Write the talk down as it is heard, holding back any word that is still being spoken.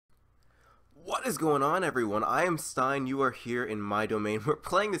What is going on, everyone? I am Stein. You are here in my domain. We're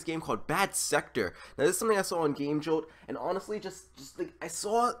playing this game called Bad Sector. Now, this is something I saw on Gamejolt, and honestly, just like I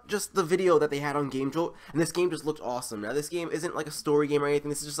saw just the video that they had on Gamejolt, and this game just looked awesome. Now, this game isn't like a story game or anything.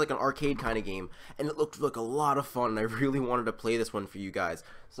 This is just like an arcade kind of game, and it looked like a lot of fun. And I really wanted to play this one for you guys.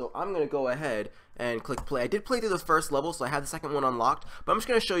 So I'm gonna go ahead and click play. I did play through the first level, so I had the second one unlocked. But I'm just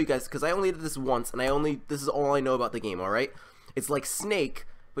gonna show you guys because I only did this once, and this is all I know about the game. All right, it's like Snake,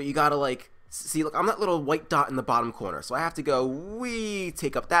 but you gotta like. See, look, I'm that little white dot in the bottom corner, so I have to go,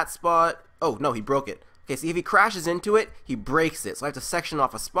 take up that spot. Oh, no, he broke it. Okay, see, if he crashes into it, he breaks it. So I have to section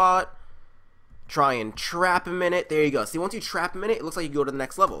off a spot, try and trap him in it. There you go. See, once you trap him in it, it looks like you go to the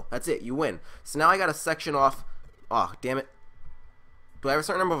next level. That's it, you win. So now I got to section off. Oh, damn it. Do I have a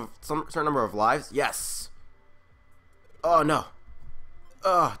certain number of lives? Yes. Oh, no.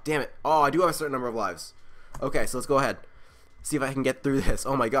 Oh, damn it. Oh, I do have a certain number of lives. Okay, so let's go ahead. See if I can get through this.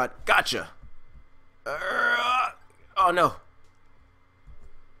 Oh, my God. Gotcha. Oh no.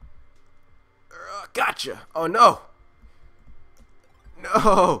 Gotcha. Oh no.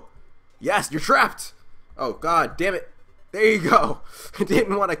 No. Yes, you're trapped. Oh god, damn it. There you go. I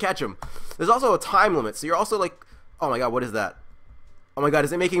didn't want to catch him. There's also a time limit, so you're also like, oh my god, what is that? Oh my god,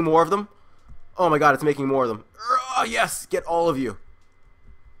 is it making more of them? Oh my god, it's making more of them. Oh yes, get all of you.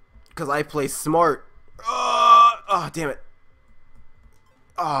 Because I play smart. Oh, damn it.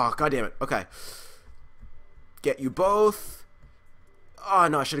 Oh, god damn it. Okay. Get you both. Oh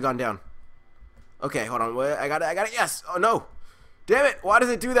no, I should have gone down. Okay, hold on. Wait, I got it. Yes. Oh no. Damn it. Why does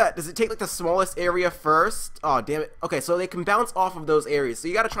it do that? Does it take like the smallest area first? Oh, damn it. Okay, so they can bounce off of those areas. So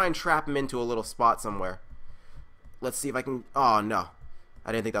you got to try and trap them into a little spot somewhere. Let's see if I can. Oh no.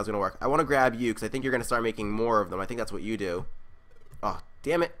 I didn't think that was going to work. I want to grab you because I think you're going to start making more of them. I think that's what you do. Oh,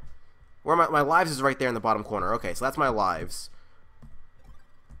 damn it. Where my lives is right there in the bottom corner. Okay, so that's my lives.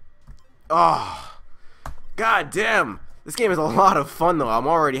 Oh. God damn! This game is a lot of fun though. I'm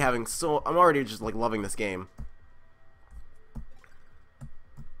already just like loving this game.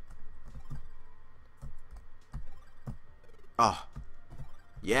 Oh.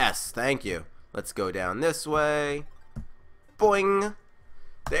 Yes, thank you. Let's go down this way. Boing!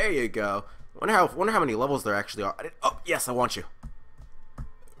 There you go. Wonder how many levels there actually are. Oh, yes, I want you.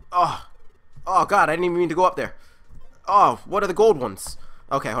 Oh. Oh god, I didn't even mean to go up there. Oh, what are the gold ones?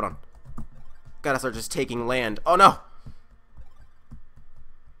 Okay, hold on. Gotta start just taking land. Oh no!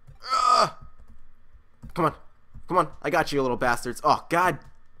 Come on. Come on. I got you little bastards. Oh, god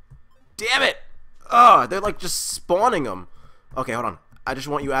damn it! Oh, they're like just spawning them. Okay, hold on. I just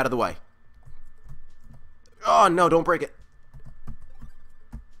want you out of the way. Oh no, don't break it.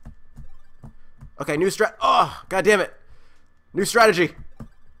 Okay, new strat. Oh, god damn it. New strategy.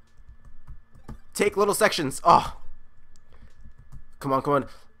 Take little sections. Oh. Come on, come on.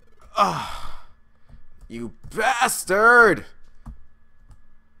 Oh. You bastard!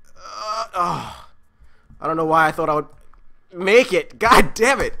 Oh. I don't know why I thought I would make it. God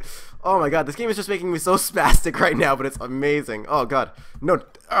damn it! Oh my god, this game is just making me so spastic right now, but it's amazing. Oh god. No.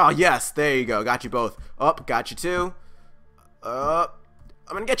 Oh yes, there you go. Got you both. Up, got you too. I'm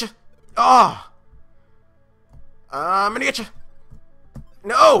gonna get you. Oh! I'm gonna get you.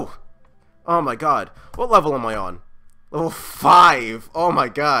 No! Oh my god. What level am I on? Level 5. Oh my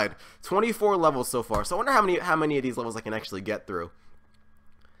god. 24 levels so far. So I wonder how many of these levels I can actually get through.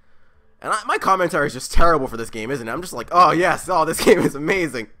 And my commentary is just terrible for this game, isn't it? I'm just like, oh yes, oh this game is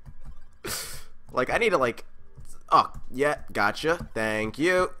amazing. Like I need to like, oh yeah, gotcha. Thank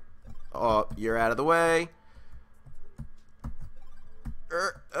you. Oh, you're out of the way.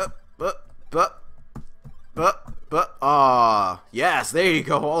 Ah, yes, there you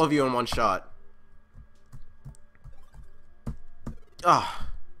go. All of you in one shot. Ah.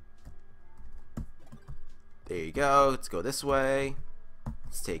 There you go. Let's go this way.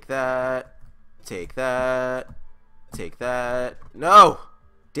 Let's take that. Take that. Take that. No!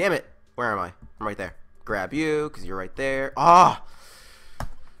 Damn it. Where am I? I'm right there. Grab you, because you're right there. Ah!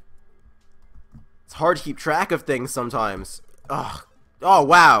 It's hard to keep track of things sometimes. Ugh. Oh,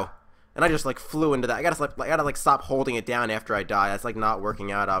 wow. And I just, like, flew into that. I gotta, like, stop holding it down after I die. That's, like, not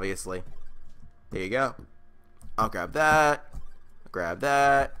working out, obviously. There you go. I'll grab that. Grab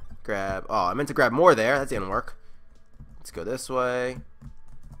that. Grab. Oh, I meant to grab more there. That didn't work. Let's go this way.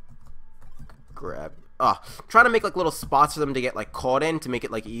 Grab. Oh, I'm trying to make like little spots for them to get like caught in to make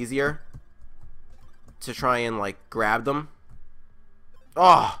it like easier to try and like grab them.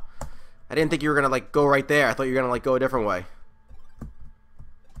 Oh, I didn't think you were gonna like go right there. I thought you were gonna like go a different way.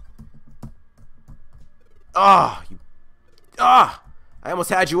 Oh, I almost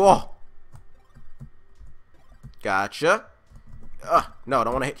had you all. Gotcha. No, I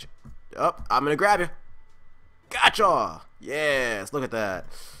don't want to hit you. Oh, I'm gonna grab you. Gotcha! Yes, look at that.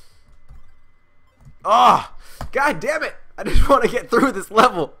 Oh, god damn it! I just want to get through this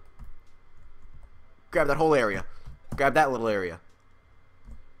level. Grab that whole area. Grab that little area.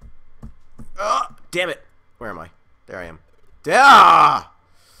 Oh, damn it. Where am I? There I am. Ah!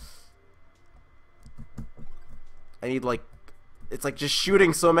 I need like... It's like just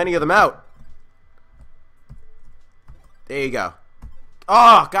shooting so many of them out. There you go.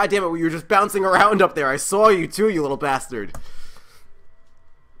 Oh, god damn it. You were just bouncing around up there. I saw you too, you little bastard.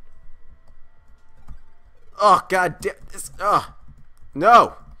 Oh, god damn. This... Oh.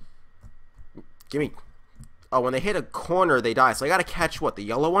 No. Gimme. Oh, when they hit a corner, they die. So I gotta catch, what, the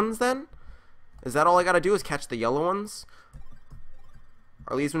yellow ones then? Is that all I gotta do is catch the yellow ones?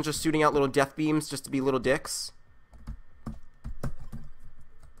 Are these ones just shooting out little death beams just to be little dicks?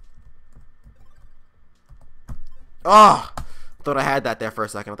 Oh! I thought I had that there for a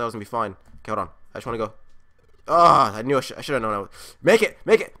second. I thought it was gonna be fine. Okay, hold on. I just wanna go. Oh, I knew I should have known. Make it!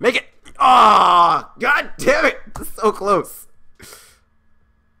 Make it! Make it! Oh! God damn it! It's so close.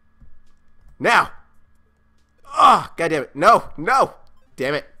 Now! Oh, god damn it. No, no.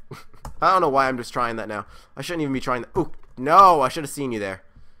 Damn it. I don't know why I'm just trying that now. I shouldn't even be trying that. Ooh, no, I should have seen you there.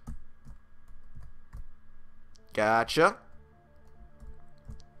 Gotcha.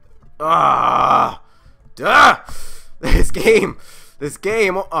 Ah, duh. This game.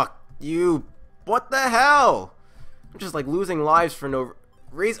 Oh, you. What the hell? I'm just like losing lives for no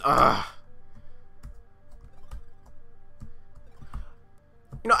reason.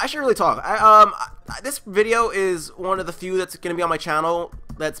 You know, I should really talk. This video is one of the few that's gonna be on my channel.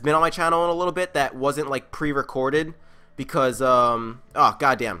 That's been on my channel in a little bit. That wasn't like pre-recorded because oh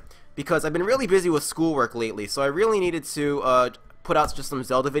goddamn, because I've been really busy with schoolwork lately. So I really needed to put out just some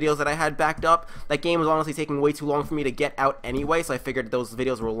Zelda videos that I had backed up. That game was honestly taking way too long for me to get out anyway. So I figured those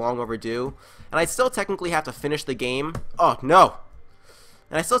videos were long overdue. And I still technically have to finish the game. Oh no!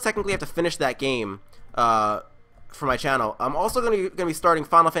 And I still technically have to finish that game. For my channel. I'm also gonna be starting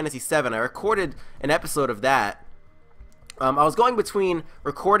Final Fantasy VII. I recorded an episode of that. I was going between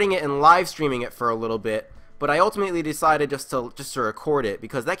recording it and live streaming it for a little bit, but I ultimately decided just to record it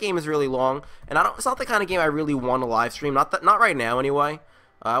because that game is really long, and it's not the kind of game I really want to live stream. Not right now anyway.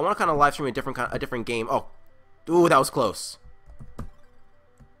 I want to kind of live stream a different game. Oh, ooh, that was close.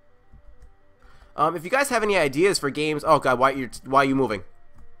 If you guys have any ideas for games, oh god, why are you moving?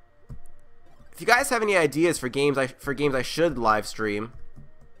 If you guys have any ideas for games I should live stream,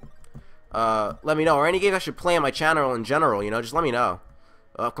 let me know. Or any games I should play on my channel in general, you know, just let me know.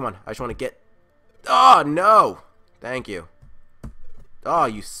 Oh, come on. I just want to get... Oh, no! Thank you. Oh,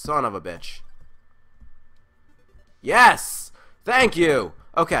 you son of a bitch. Yes! Thank you!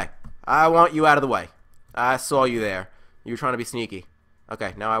 Okay. I want you out of the way. I saw you there. You were trying to be sneaky.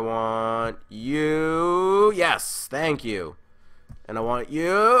 Okay, now I want you... Yes! Thank you. And I want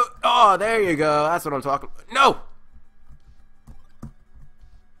you... Oh, there you go. That's what I'm talking... No!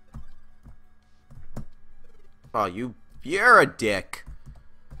 Oh, you're a dick.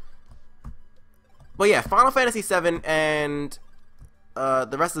 But yeah, Final Fantasy VII and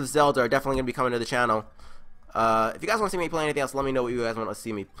the rest of Zelda are definitely going to be coming to the channel. If you guys want to see me play anything else, let me know what you guys want to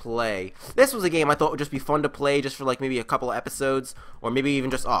see me play. This was a game I thought would just be fun to play just for like maybe a couple of episodes. Or maybe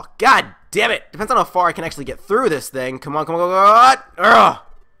even just... Oh, god damn it! Depends on how far I can actually get through this thing. Come on, come on, come on.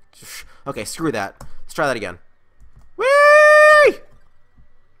 Okay, screw that. Let's try that again. Whee!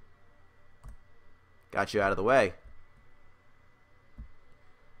 Got you out of the way.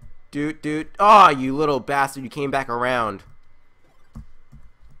 Dude. Oh, you little bastard. You came back around.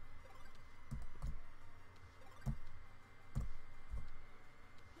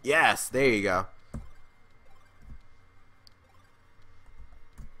 Yes, there you go.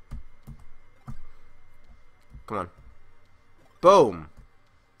 Come on. Boom.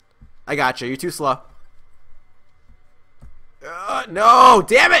 I got you. You're too slow. No!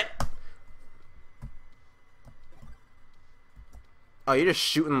 Damn it! Oh, you're just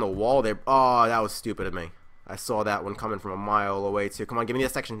shooting the wall there. Oh, that was stupid of me. I saw that one coming from a mile away, too. Come on, give me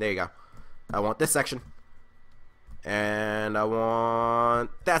this section. There you go. I want this section. And I want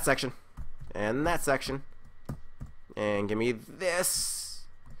that section. And that section. And give me this.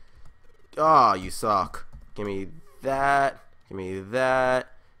 Oh, you suck. Give me that. Give me that.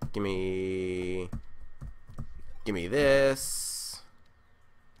 Give me this.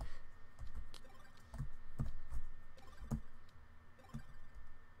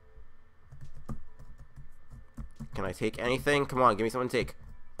 Can I take anything? Come on, give me something to take.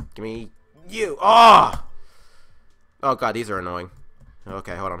 Give me you. Oh! Oh god, these are annoying.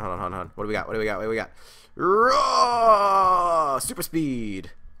 Okay, hold on. What do we got? Raw! Super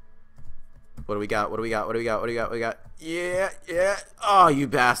speed. What do we got? What do we got? What do we got? What do we got? What do we got? Yeah, yeah. Oh, you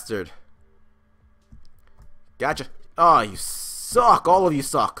bastard. Gotcha. Oh, you suck. All of you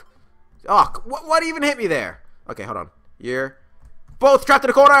suck. Oh, what even hit me there? Okay, hold on. You're both trapped in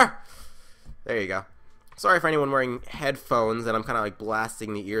a corner. There you go. Sorry for anyone wearing headphones and I'm kind of like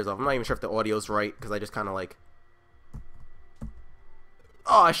blasting the ears off. I'm not even sure if the audio's right because I just kind of like...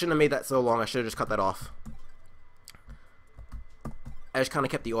 Oh, I shouldn't have made that so long. I should have just cut that off. I just kind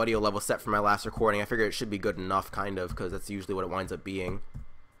of kept the audio level set for my last recording. I figured it should be good enough, kind of, because that's usually what it winds up being.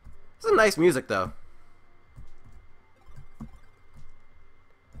 This is nice music, though.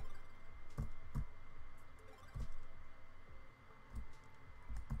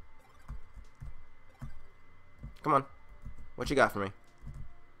 Come on. What you got for me?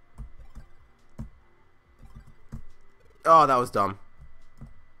 Oh, that was dumb.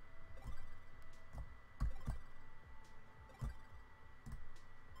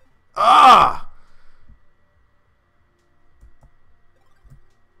 Ah!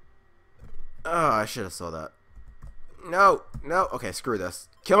 Oh, I should have saw that. No, no. Okay, screw this.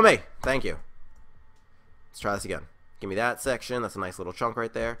 Kill me. Thank you. Let's try this again. Give me that section. That's a nice little chunk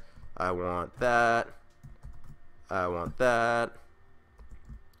right there. I want that. I want that.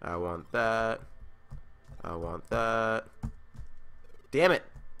 I want that. I want that. Damn it.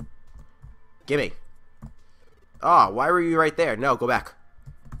 Gimme. Oh, why were you right there? No, go back.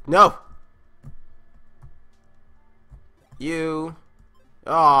 No. You.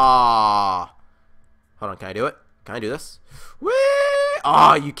 Ah. Hold on, can I do it? Can I do this? Whee!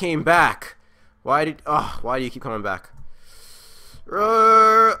 Oh, you came back. Why do you keep coming back?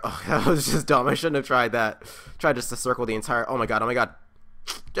 Oh, that was just dumb. I shouldn't have tried that. Tried just to circle the entire... Oh my god, oh my god.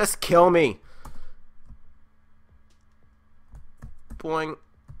 Just kill me. Boing.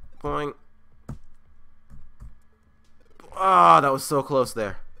 Boing. Oh, that was so close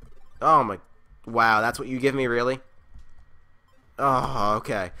there. Oh my... Wow, that's what you give me, really? Oh,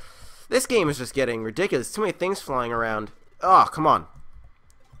 okay. This game is just getting ridiculous. Too many things flying around. Oh, come on.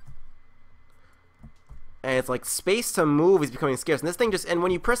 And it's like space to move is becoming scarce. And this thing just... And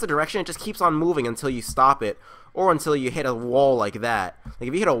when you press the direction, it just keeps on moving until you stop it. Or until you hit a wall like that. Like,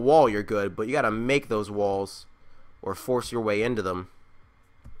 if you hit a wall, you're good. But you gotta make those walls. Or force your way into them.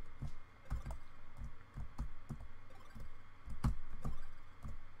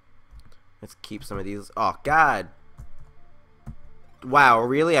 Let's keep some of these. Oh, God. Wow,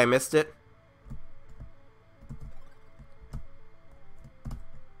 really? I missed it?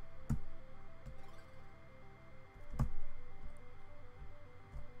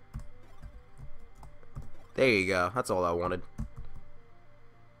 There you go. That's all I wanted.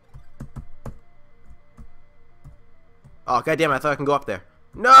 Oh, goddamn, I thought I can go up there.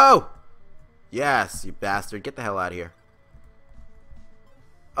 No! Yes, you bastard. Get the hell out of here.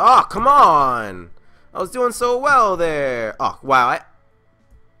 Oh, come on! I was doing so well there. Oh, wow. I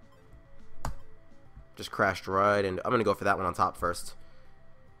just crashed right into... I'm going to go for that one on top first.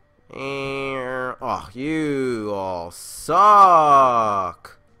 And... Oh, you all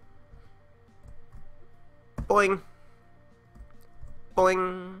suck. Boing.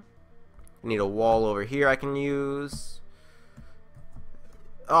 Boing. I need a wall over here I can use.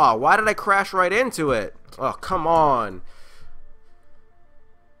 Oh, why did I crash right into it? Oh, come on.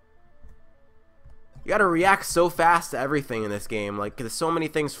 You gotta react so fast to everything in this game. Like, there's so many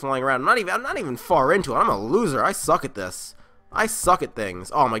things flying around. I'm not even far into it. I'm a loser. I suck at this. I suck at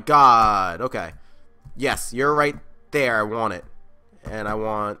things. Oh my god. Okay. Yes, you're right there. I want it. And I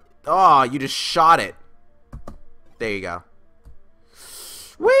want... Oh, you just shot it. There you go.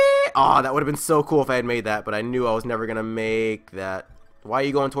 Whee! Oh, that would have been so cool if I had made that, but I knew I was never gonna make that. Why are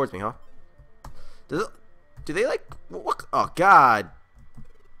you going towards me, huh? Do they like... What? Oh, god.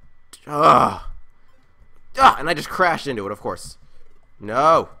 Ugh. Ah, and I just crashed into it, of course.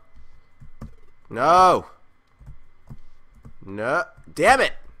 No. No. No. Damn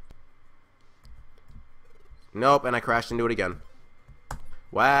it. Nope, and I crashed into it again.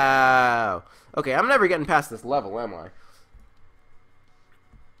 Wow. Okay, I'm never getting past this level, am I?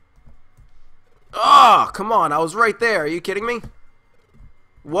 Oh, come on. I was right there. Are you kidding me?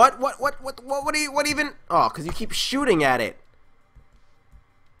 What even? Oh, because you keep shooting at it.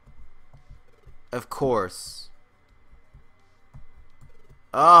 Of course.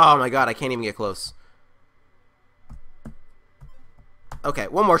 Oh my god, I can't even get close. Okay,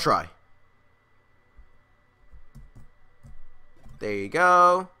 one more try. There you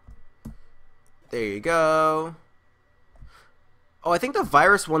go. There you go. Oh, I think the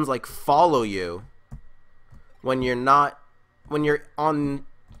virus ones like follow you when you're not,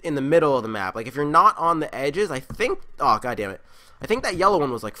 in the middle of the map. Like if you're not on the edges, I think, oh god damn it. I think that yellow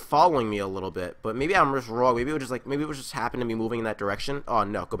one was like following me a little bit, but maybe I'm just wrong. Maybe it was just like, maybe it was just happened to be moving in that direction. Oh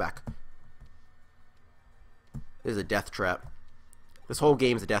no, go back. This is a death trap. This whole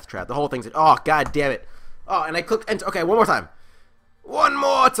game's a death trap. The whole thing's a, oh god damn it. Oh, and I clicked enter. Okay, one more time. One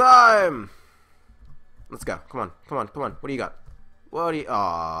more time. Let's go. Come on, come on, come on. What do you got? What do you?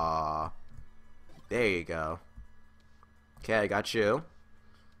 Aww. There you go. Okay, I got you.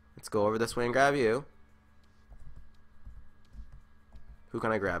 Let's go over this way and grab you. Who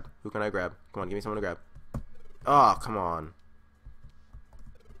can I grab? Who can I grab? Come on, give me someone to grab. Oh, come on.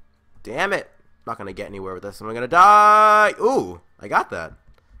 Damn it. Not gonna get anywhere with this. I'm gonna die. Ooh, I got that.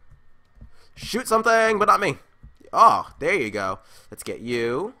 Shoot something, but not me. Oh, there you go. Let's get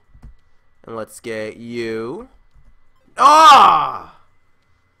you. And let's get you. Ah!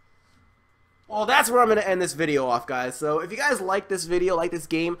 Well, that's where I'm going to end this video off, guys. So if you guys like this video, like this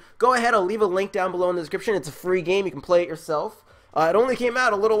game, go ahead. I'll leave a link down below in the description. It's a free game. You can play it yourself. It only came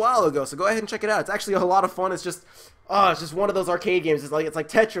out a little while ago, so go ahead and check it out. It's actually a lot of fun. It's just one of those arcade games. It's like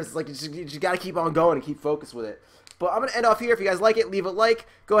Tetris. It's like you just got to keep on going and keep focused with it. But I'm going to end off here. If you guys like it, leave a like.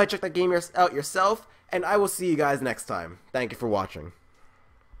 Go ahead and check that game out yourself. And I will see you guys next time. Thank you for watching.